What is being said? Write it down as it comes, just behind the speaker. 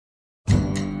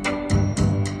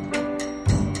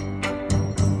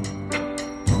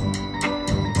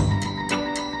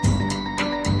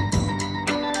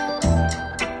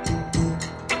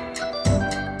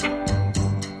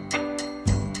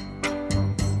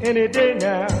any day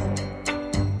now.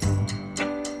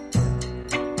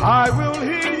 I will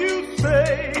hear you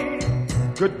say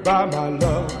goodbye, my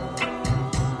love,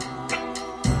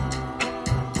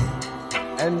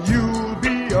 and you'll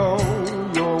be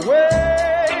on your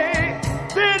way.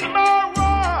 Then my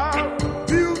wild,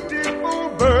 beautiful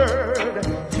bird,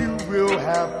 you will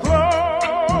have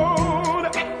flown.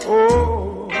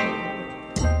 Oh,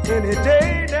 any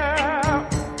day now,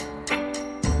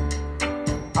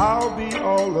 I'll be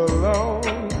all alone.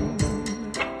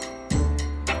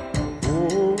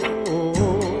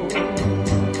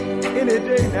 Any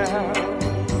day now,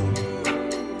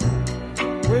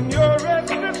 when your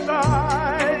restless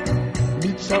eyes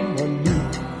meet someone new.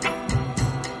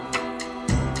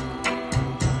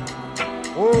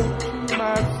 Oh, to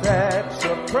my sad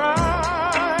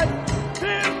surprise,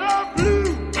 then the blue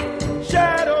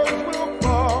shadows will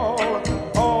fall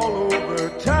all over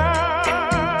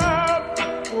town.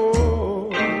 Oh,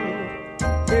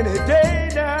 any day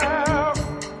now,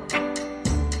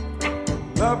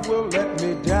 love will let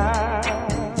me down.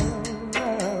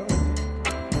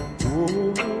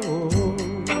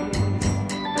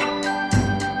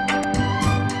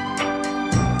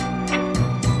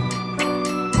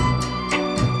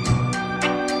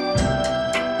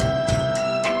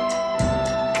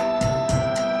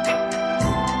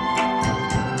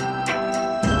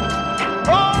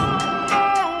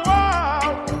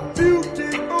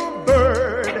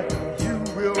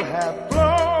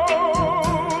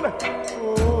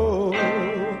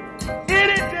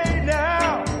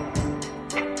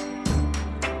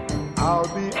 I'll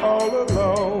be all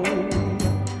alone.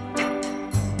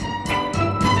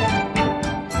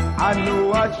 I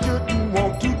know I shouldn't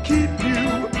want to keep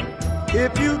you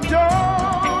if you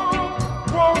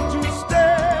don't want to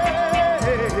stay.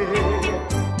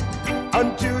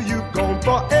 Until you've gone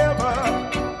forever,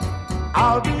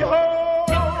 I'll be holding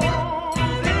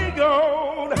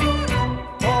on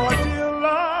for dear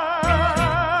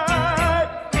life,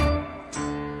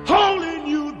 holding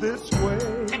you this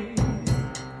way,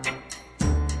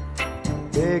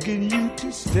 begging you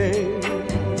to stay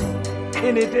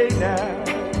any day now.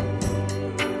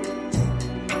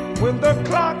 When the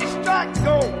clock strikes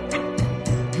gold,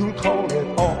 you'll call it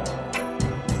off,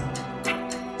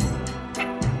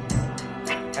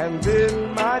 and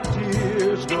then my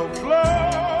tears will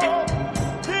flow.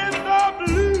 Then the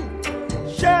blue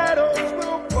shadows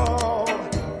will fall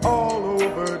all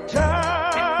over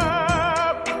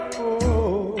town.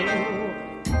 Oh,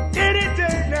 any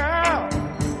day now,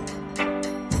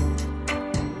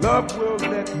 love will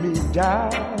let me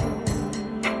down,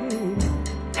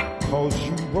 'cause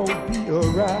you won't be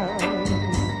around.